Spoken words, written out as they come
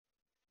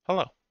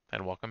Hello,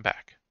 and welcome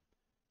back.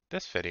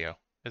 This video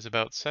is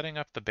about setting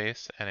up the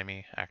base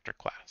enemy actor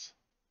class.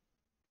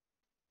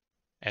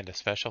 And a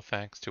special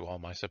thanks to all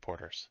my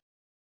supporters.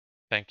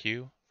 Thank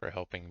you for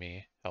helping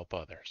me help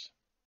others.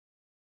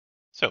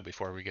 So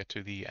before we get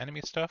to the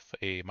enemy stuff,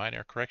 a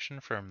minor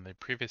correction from the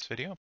previous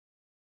video.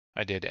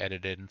 I did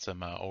edit in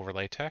some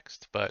overlay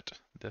text, but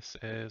this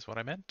is what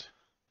I meant.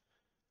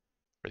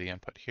 For the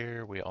input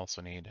here, we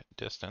also need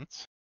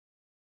distance,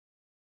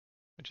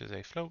 which is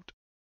a float,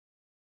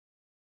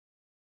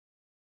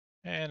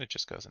 and it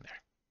just goes in there.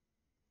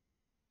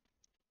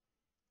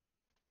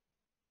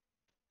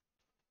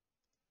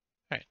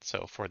 All right,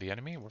 so for the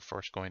enemy, we're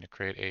first going to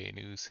create a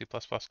new C++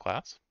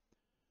 class.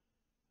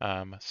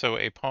 So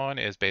a pawn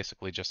is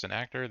basically just an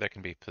actor that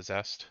can be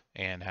possessed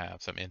and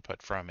have some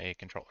input from a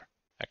controller.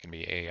 That can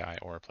be AI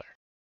or a player.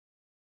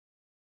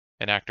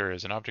 An actor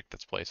is an object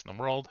that's placed in the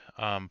world.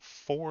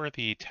 For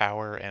the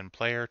tower and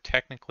player,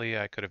 technically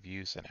I could have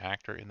used an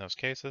actor in those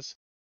cases.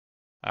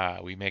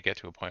 We may get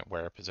to a point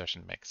where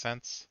possession makes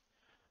sense,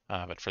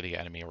 but for the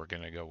enemy we're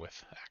going to go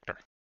with actor.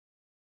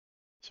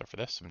 So for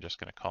this, I'm just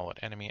going to call it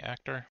enemy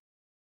actor.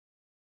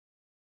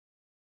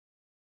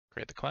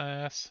 Create the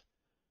class.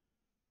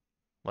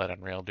 Let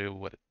Unreal do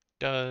what it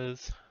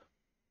does.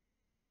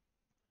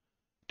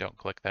 Don't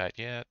click that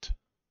yet.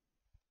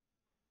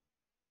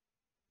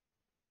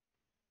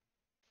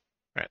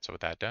 All right, so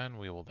with that done,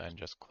 we will then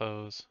just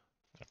close.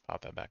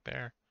 Pop that back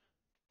there,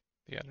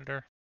 the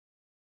editor.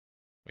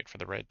 Wait for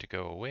the red to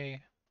go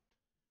away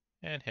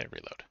and hit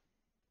reload.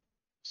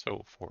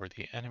 So for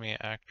the enemy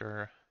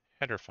actor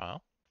header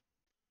file,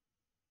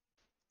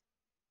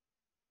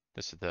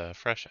 this is the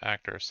fresh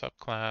actor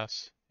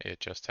subclass. It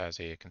just has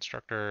a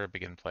constructor,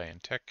 begin play,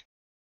 and tick.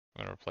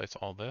 I'm going to replace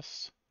all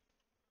this.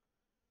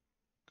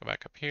 Go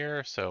back up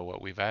here. So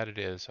what we've added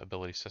is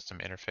ability system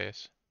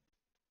interface,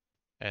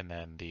 and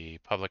then the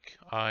public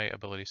eye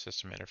ability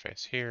system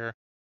interface here.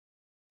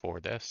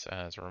 For this,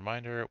 as a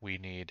reminder, we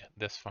need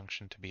this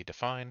function to be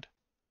defined.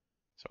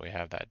 So we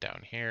have that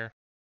down here.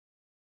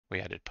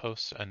 We added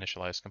post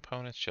initialize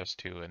components just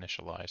to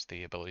initialize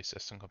the ability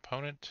system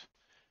component.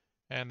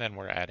 And then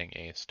we're adding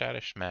a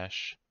status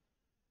mesh,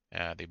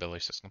 the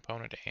ability system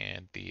component,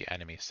 and the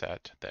enemy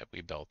set that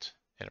we built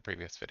in a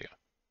previous video.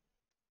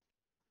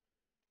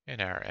 In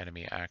our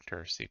enemy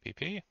actor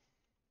CPP,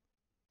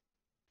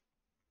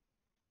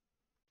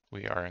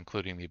 we are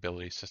including the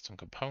ability system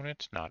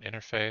component, not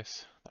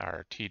interface,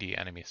 our TD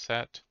enemy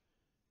set,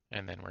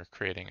 and then we're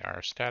creating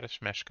our status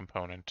mesh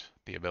component,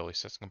 the ability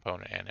system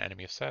component, and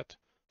enemy set,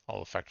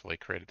 all effectively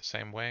created the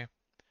same way.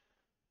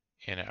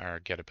 In our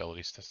get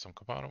ability system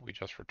component, we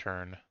just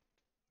return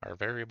our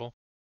variable,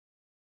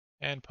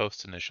 and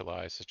post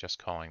initialize is just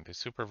calling the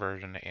super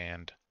version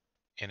and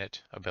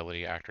init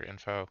ability actor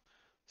info,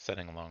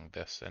 setting along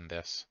this and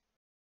this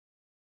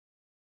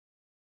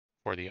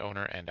for the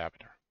owner and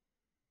avatar.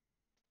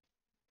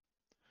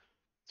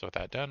 So with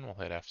that done, we'll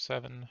hit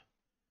F7,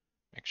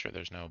 make sure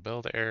there's no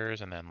build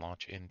errors, and then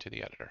launch into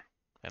the editor,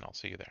 and I'll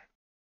see you there.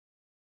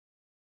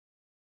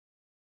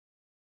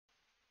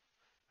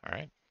 All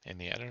right, in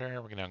the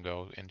editor, we're going to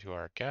go into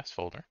our gas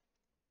folder.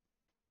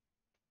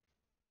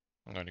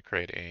 I'm going to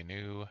create a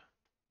new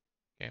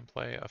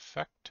gameplay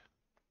effect.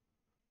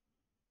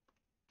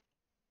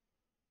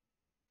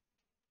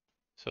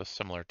 So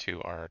similar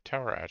to our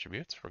tower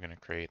attributes, we're going to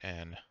create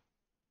an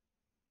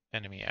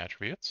enemy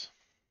attributes.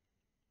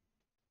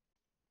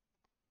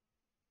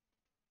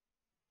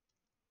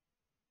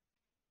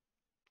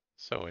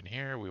 So in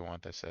here, we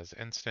want this as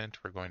instant.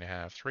 We're going to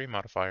have 3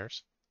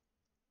 modifiers.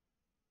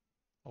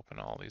 Open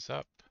all these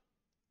up.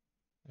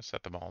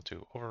 Set them all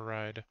to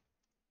override.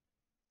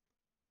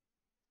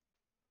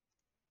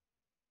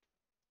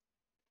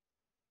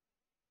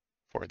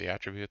 For the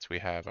attributes, we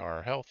have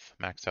our health,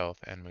 max health,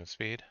 and move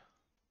speed.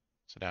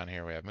 So down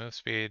here we have move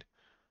speed.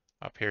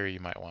 Up here you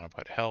might want to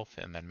put health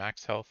and then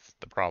max health.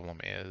 The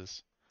problem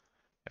is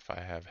if I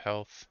have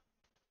health,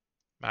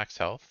 max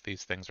health,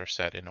 these things are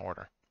set in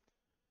order.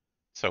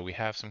 So we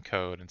have some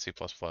code in C++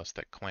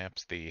 that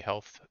clamps the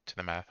health to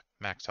the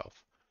max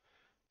health.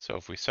 So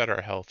if we set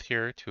our health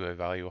here to a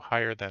value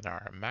higher than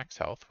our max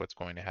health, what's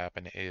going to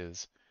happen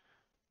is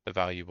the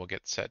value will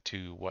get set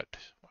to what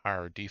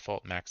our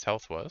default max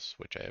health was,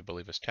 which I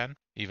believe is 10,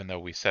 even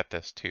though we set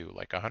this to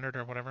like 100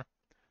 or whatever.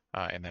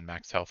 And then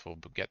max health will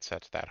get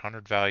set to that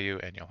 100 value,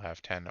 and you'll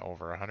have 10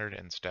 over 100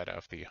 instead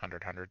of the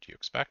 100 you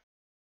expect.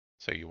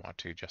 So you want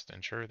to just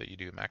ensure that you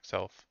do max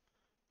health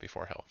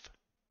before health.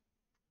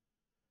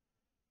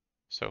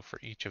 So for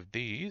each of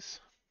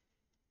these,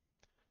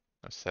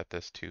 let's set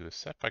this to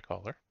set by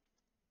caller.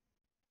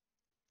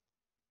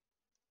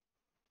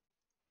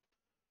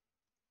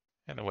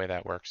 And the way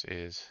that works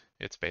is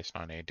it's based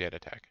on a data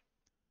tag.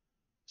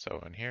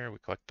 So in here, we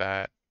click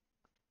that.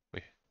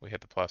 We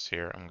hit the plus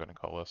here. I'm going to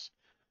call this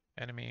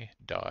enemy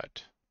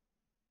dot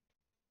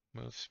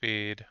move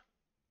speed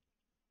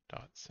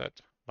dot set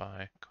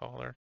by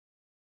caller.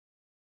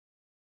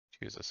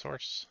 Choose a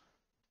source,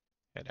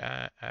 hit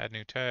add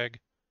new tag,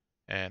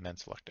 and then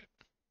select it.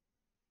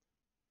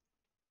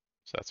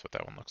 So that's what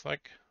that one looks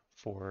like.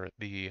 For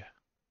the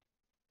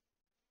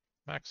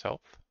max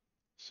health,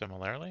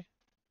 similarly,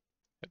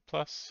 hit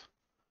plus,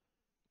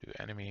 do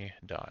enemy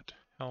dot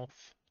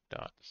health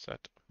dot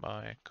set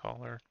by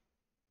caller.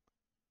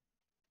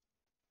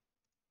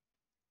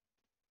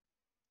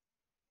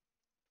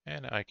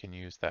 And I can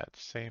use that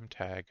same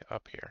tag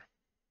up here.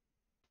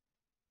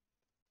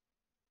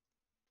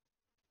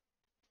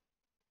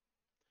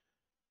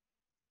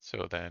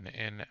 So then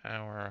in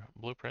our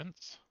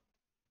blueprints,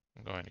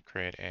 I'm going to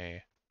create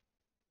a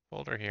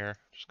folder here,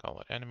 just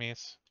call it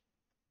enemies.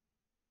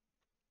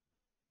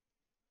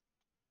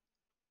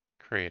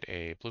 Create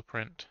a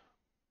blueprint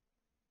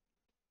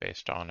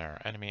based on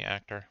our enemy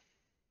actor.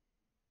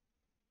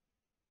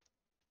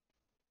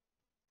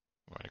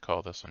 I'm going to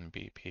call this one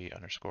BP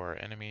underscore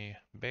enemy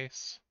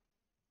base.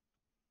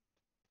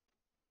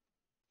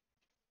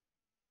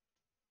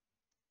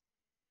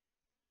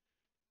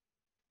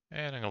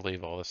 And I'm going to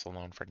leave all this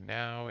alone for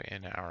now.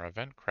 In our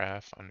event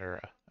graph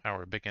under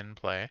our begin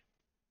play,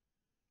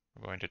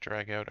 we're going to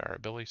drag out our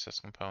ability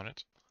system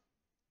component.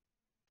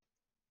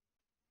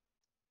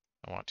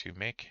 I want to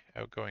make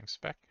outgoing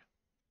spec.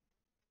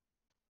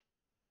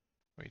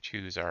 We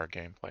choose our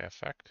gameplay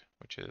effect,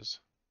 which is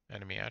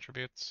enemy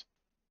attributes.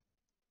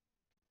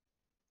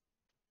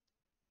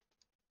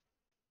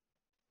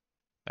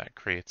 That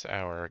creates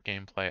our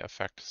gameplay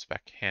effect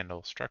spec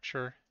handle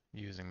structure.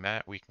 Using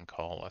that, we can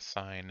call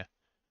assign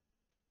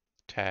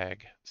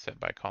tag set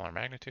by caller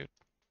magnitude.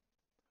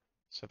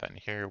 So then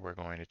here we're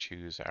going to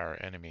choose our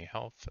enemy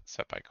health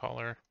set by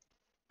caller.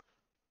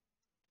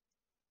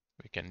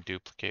 We can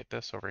duplicate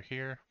this over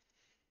here.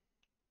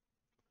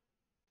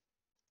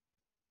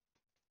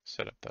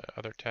 Set up the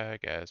other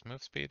tag as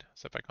move speed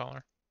set by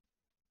caller.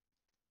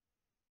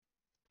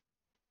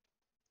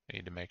 We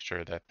need to make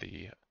sure that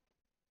the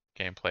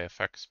gameplay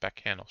effect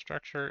spec handle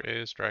structure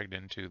is dragged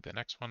into the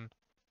next one.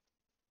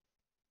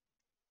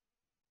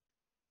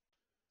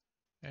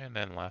 And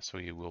then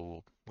lastly,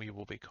 we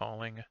will be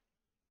calling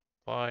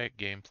apply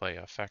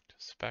gameplay effect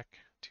spec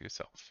to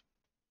self.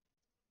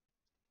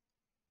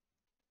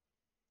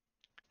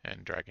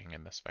 And dragging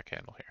in the spec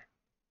handle here.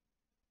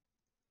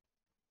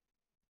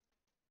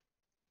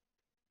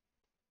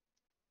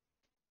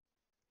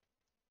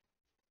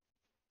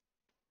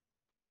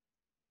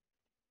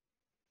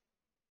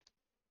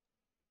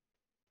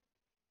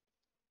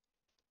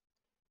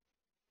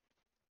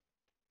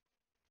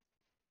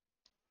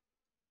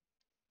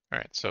 All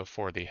right, so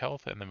for the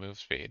health and the move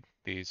speed,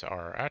 these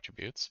are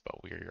attributes,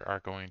 but we are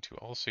going to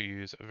also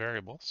use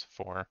variables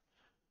for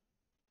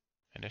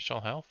initial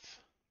health,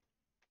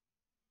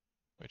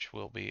 which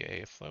will be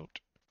a float,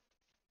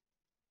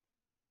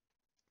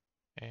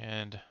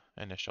 and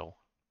initial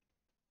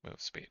move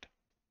speed.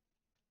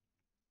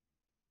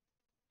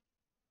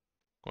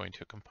 Going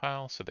to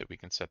compile so that we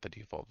can set the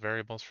default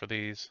variables for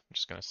these. I'm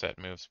just going to set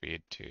move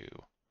speed to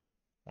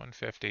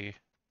 150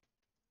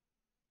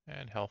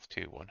 and health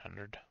to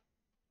 100.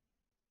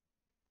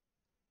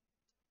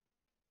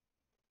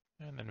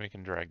 And then we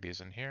can drag these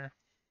in here.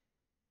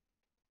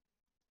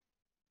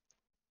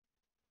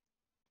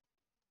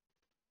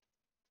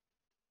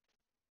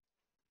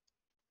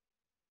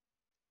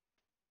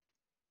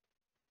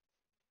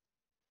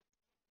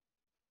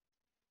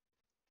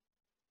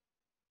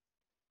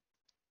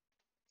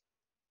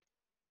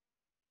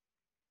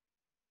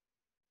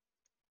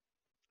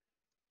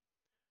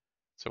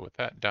 So with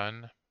that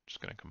done, I'm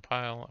just going to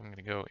compile. I'm going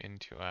to go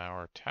into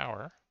our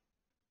tower.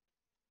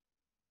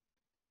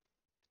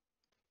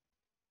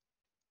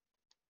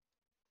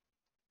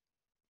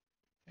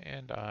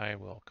 And I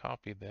will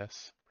copy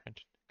this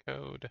print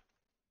code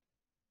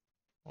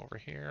over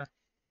here.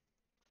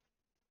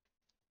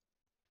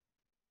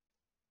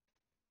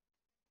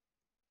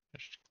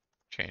 Just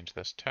change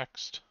this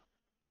text.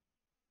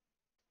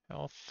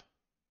 Health.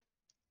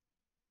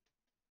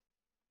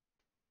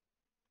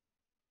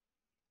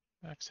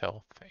 Max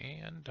health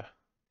and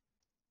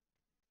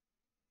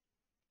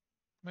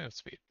move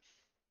speed.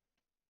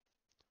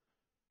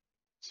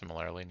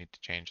 Similarly, need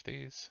to change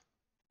these.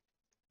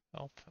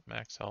 Health,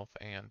 max health,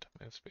 and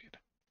move speed.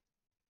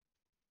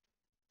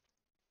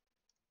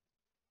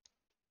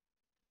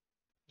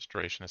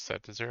 Duration is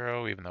set to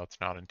 0, even though it's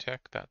not in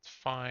tick. That's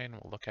fine.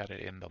 We'll look at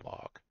it in the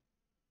log.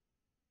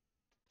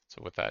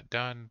 So with that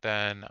done,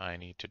 then I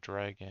need to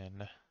drag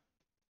in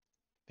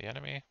the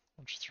enemy.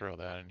 I'll just throw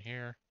that in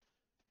here.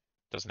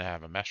 Doesn't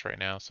have a mesh right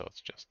now, so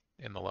it's just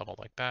in the level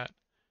like that.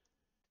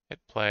 Hit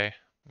play.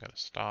 I'm going to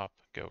stop,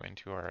 go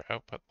into our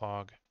output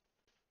log.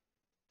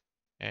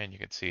 And you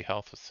can see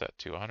health is set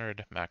to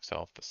 100, max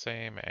health the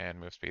same, and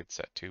move speed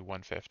set to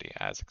 150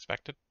 as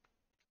expected.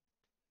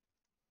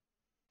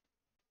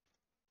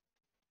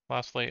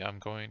 Lastly, I'm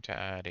going to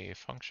add a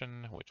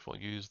function which we'll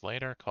use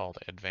later called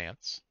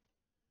advance.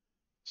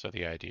 So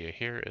the idea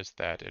here is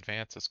that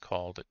advance is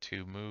called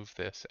to move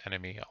this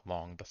enemy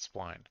along the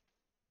spline.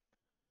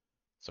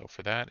 So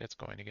for that, it's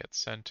going to get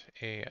sent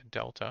a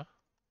delta.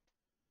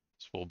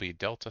 This will be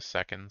delta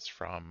seconds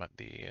from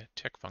the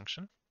tick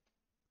function.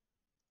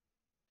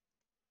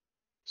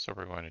 So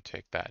we're going to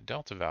take that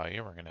delta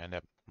value, we're going to end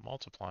up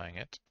multiplying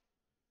it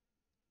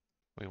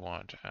we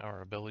want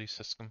our ability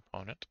system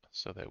component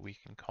so that we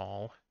can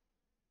call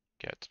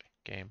get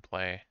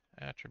gameplay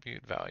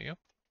attribute value.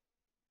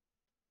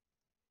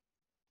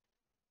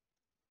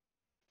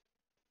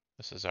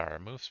 This is our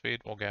move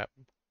speed. We'll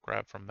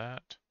grab from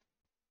that.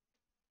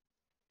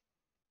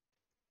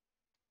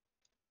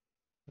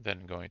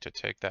 Then going to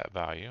take that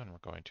value and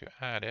we're going to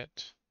add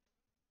it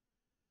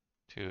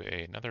to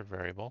another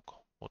variable.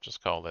 We'll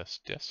just call this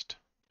dist.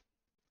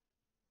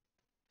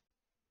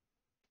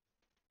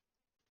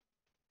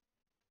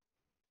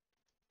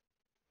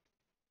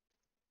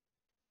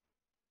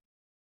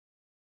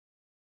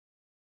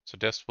 So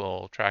dist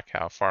will track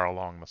how far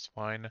along the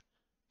spline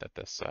that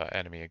this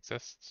enemy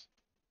exists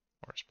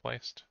or is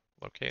placed,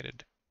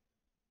 located.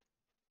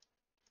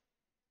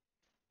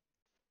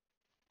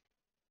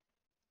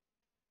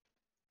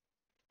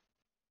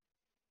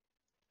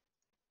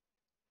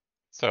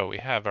 So we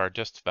have our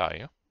dist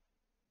value.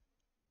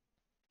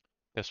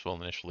 This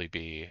will initially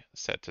be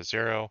set to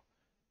 0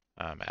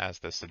 as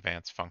this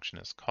advanced function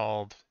is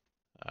called.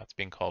 It's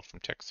being called from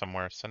tick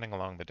somewhere, sending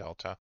along the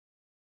delta.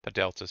 The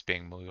delta is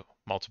being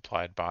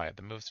multiplied by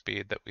the move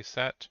speed that we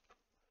set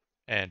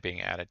and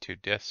being added to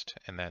dist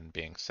and then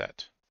being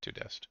set to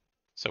dist.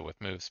 So with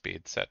move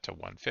speed set to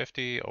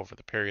 150 over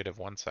the period of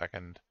 1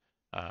 second,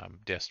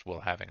 dist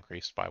will have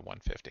increased by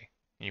 150.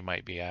 You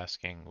might be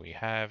asking, we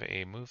have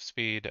a move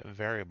speed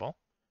variable.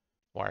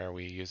 Why are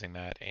we using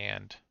that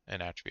and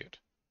an attribute?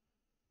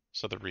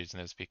 So the reason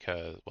is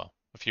because, well,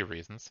 a few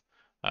reasons.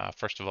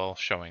 First of all,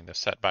 showing the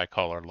set by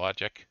caller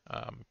logic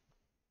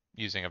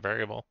using a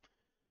variable,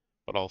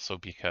 but also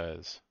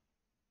because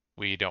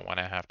we don't want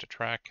to have to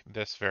track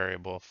this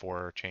variable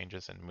for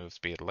changes in move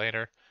speed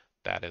later.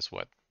 That is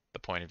what the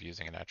point of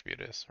using an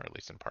attribute is, or at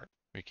least in part.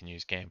 We can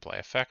use gameplay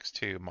effects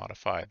to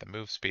modify the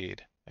move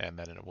speed, and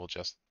then it will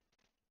just,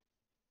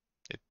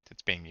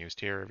 it's being used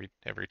here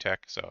every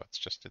tick, so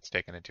it's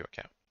taken into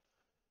account.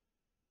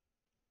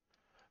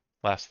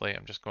 Lastly,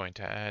 I'm just going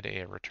to add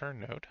a return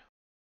node,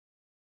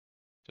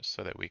 just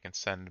so that we can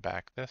send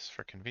back this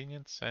for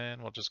convenience,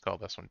 and we'll just call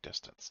this one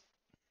distance.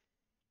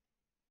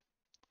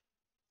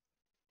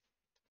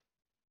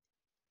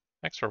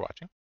 Thanks for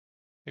watching.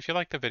 If you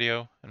liked the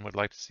video and would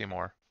like to see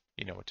more,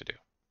 you know what to do.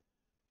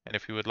 And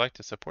if you would like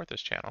to support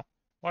this channel,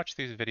 watch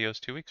these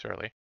videos 2 weeks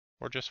early,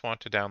 or just want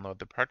to download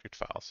the project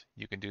files,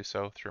 you can do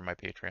so through my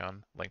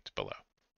Patreon linked below.